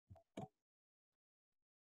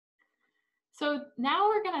So now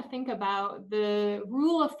we're going to think about the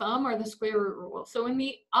rule of thumb or the square root rule. So in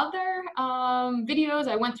the other videos,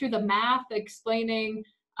 I went through the math explaining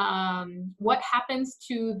what happens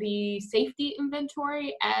to the safety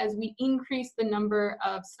inventory as we increase the number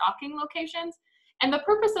of stocking locations. And the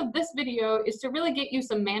purpose of this video is to really get you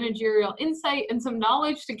some managerial insight and some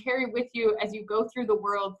knowledge to carry with you as you go through the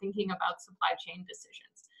world thinking about supply chain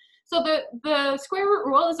decisions. So the square root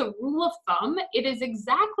rule is a rule of thumb. It is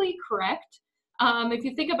exactly correct. If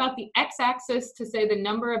you think about the x-axis to say the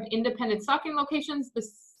number of independent stocking locations, the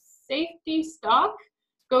safety stock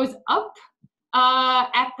goes up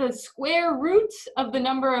at the square root of the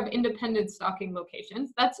number of independent stocking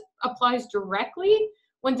locations. That applies directly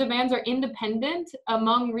when demands are independent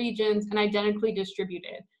among regions and identically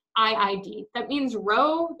distributed, IID. That means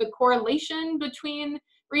rho, the correlation between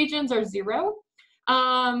regions are 0.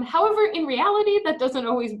 However, in reality, that doesn't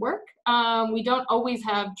always work. We don't always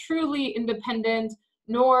have truly independent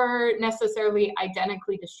nor necessarily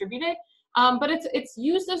identically distributed, but it's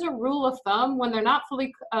used as a rule of thumb when they're not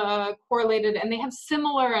fully correlated and they have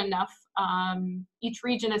similar enough, each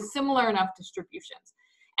region has similar enough distributions.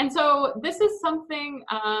 And so this is something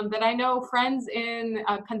that I know friends in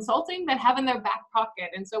consulting that have in their back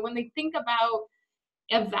pocket. And so when they think about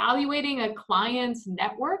evaluating a client's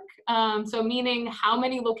network, so meaning how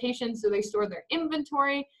many locations do they store their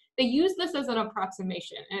inventory, they use this as an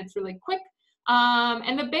approximation, and it's really quick.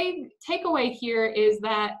 And the big takeaway here is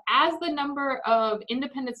that as the number of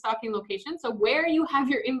independent stocking locations, so where you have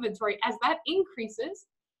your inventory, as that increases,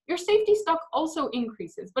 your safety stock also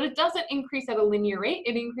increases, but it doesn't increase at a linear rate.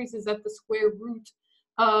 It increases at the square root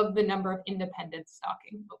of the number of independent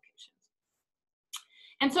stocking locations.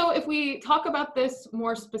 And so if we talk about this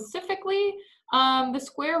more specifically, the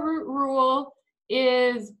square root rule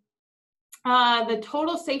is the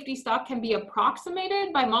total safety stock can be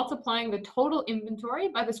approximated by multiplying the total inventory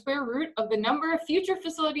by the square root of the number of future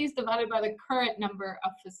facilities divided by the current number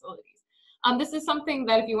of facilities. This is something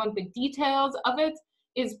that if you want the details of it,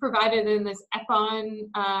 is provided in this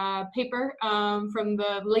Econ paper from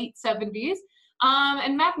the late 70s.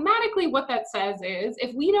 And mathematically what that says is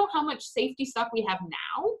if we know how much safety stock we have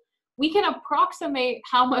now, we can approximate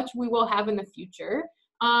how much we will have in the future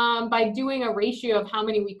by doing a ratio of how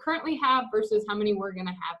many we currently have versus how many we're going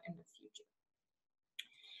to have in the future.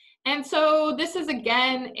 And so this is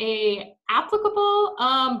again a applicable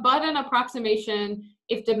but an approximation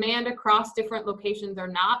if demand across different locations are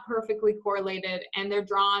not perfectly correlated and they're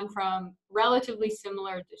drawn from relatively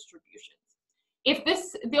similar distributions. If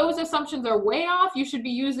those assumptions are way off, you should be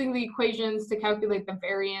using the equations to calculate the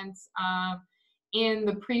variance in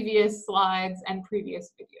the previous slides and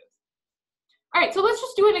previous videos. All right, so let's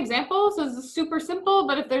just do an example. So this is super simple,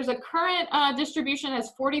 but if there's a current distribution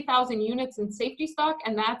has 40,000 units in safety stock,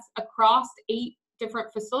 and that's across 8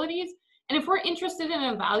 different facilities, and if we're interested in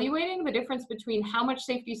evaluating the difference between how much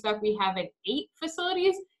safety stock we have at 8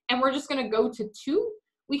 facilities, and we're just gonna go to 2,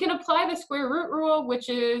 we can apply the square root rule, which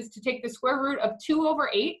is to take the square root of 2 over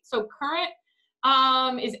 8. So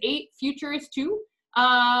current is 8, future is 2.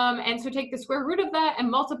 And so take the square root of that and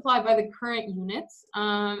multiply by the current units.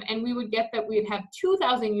 And we would get that we'd have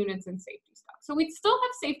 2,000 units in safety stock. So we'd still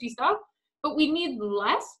have safety stock, but we need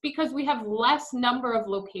less because we have less number of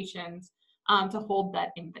locations to hold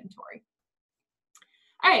that inventory.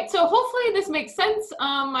 All right, so hopefully this makes sense.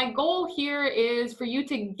 My goal here is for you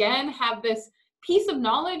to again have this piece of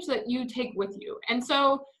knowledge that you take with you. And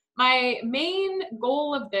so my main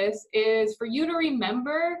goal of this is for you to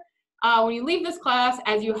remember when you leave this class,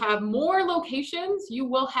 as you have more locations, you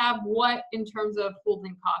will have what in terms of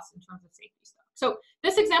holding costs, in terms of safety stock. So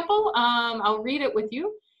this example, I'll read it with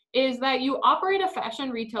you, is that you operate a fashion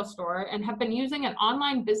retail store and have been using an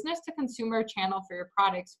online business to consumer channel for your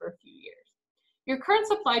products for a few years. Your current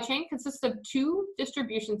supply chain consists of 2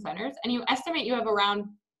 distribution centers, and you estimate you have around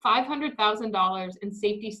 $500,000 in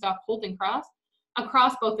safety stock holding costs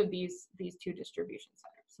across both of these 2 distribution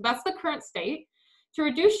centers. So that's the current state. To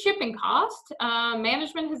reduce shipping costs,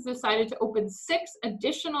 management has decided to open 6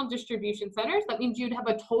 additional distribution centers. That means you'd have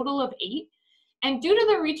a total of 8. And due to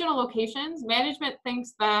their regional locations, management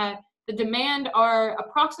thinks that the demand are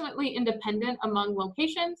approximately independent among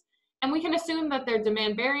locations, and we can assume that their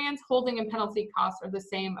demand variance, holding, and penalty costs are the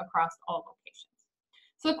same across all locations.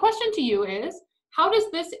 So the question to you is, how does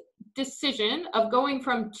this decision of going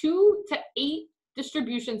from 2 to 8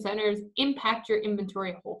 distribution centers impact your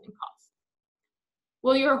inventory holding costs?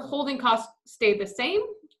 Will your holding costs stay the same?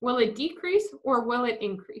 Will it decrease or will it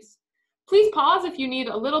increase? Please pause if you need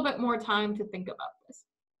a little bit more time to think about this.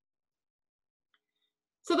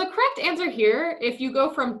 So the correct answer here, if you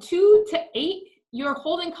go from 2 to 8 your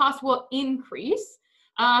holding costs will increase.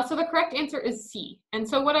 So the correct answer is C. And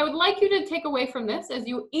so what I would like you to take away from this is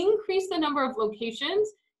you increase the number of locations,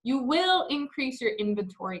 you will increase your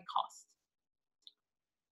inventory cost.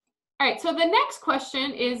 All right, so the next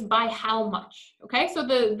question is by how much, okay? So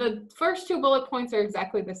the first two bullet points are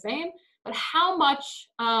exactly the same, but how much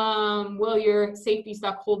will your safety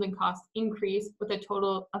stock holding cost increase with a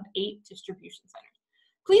total of 8 distribution centers?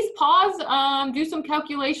 Please pause, do some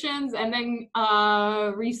calculations, and then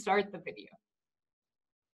restart the video.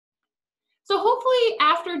 So hopefully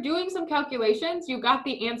after doing some calculations, you got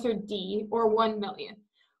the answer D, or 1 million.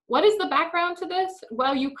 What is the background to this?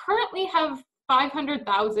 Well, you currently have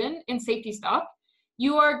 500,000 in safety stock.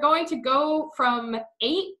 You are going to go from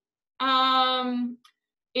 8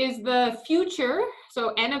 is the future,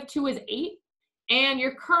 so n of 2 is 8, and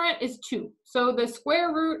your current is 2. So the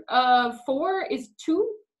square root of 4 is 2.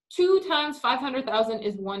 2 times 500,000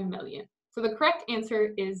 is 1 million. So the correct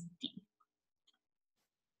answer is D.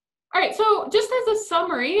 All right, so just as a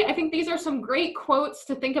summary, I think these are some great quotes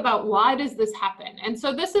to think about why does this happen. And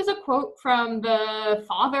so this is a quote from the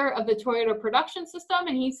father of the Toyota production system,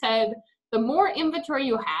 and he said, the more inventory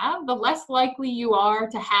you have, the less likely you are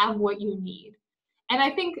to have what you need. And I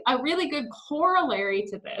think a really good corollary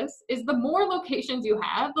to this is the more locations you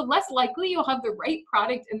have, the less likely you'll have the right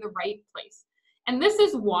product in the right place. And this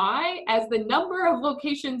is why, as the number of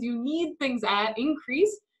locations you need things at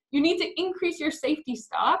increase, you need to increase your safety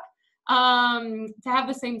stock to have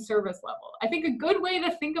the same service level. I think a good way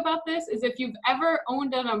to think about this is if you've ever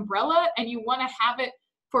owned an umbrella and you want to have it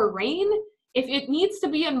for rain, if it needs to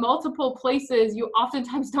be in multiple places, you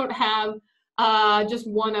oftentimes don't have just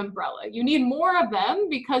one umbrella. You need more of them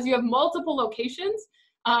because you have multiple locations.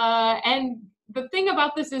 And the thing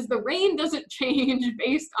about this is the rain doesn't change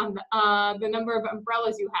based on the number of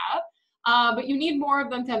umbrellas you have, but you need more of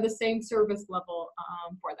them to have the same service level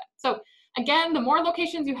for that. So again, the more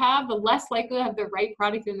locations you have, the less likely to have the right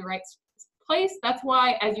product in the right place. That's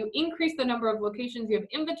why as you increase the number of locations you have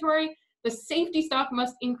inventory, the safety stock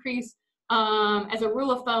must increase as a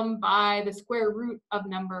rule of thumb by the square root of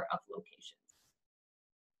number of locations.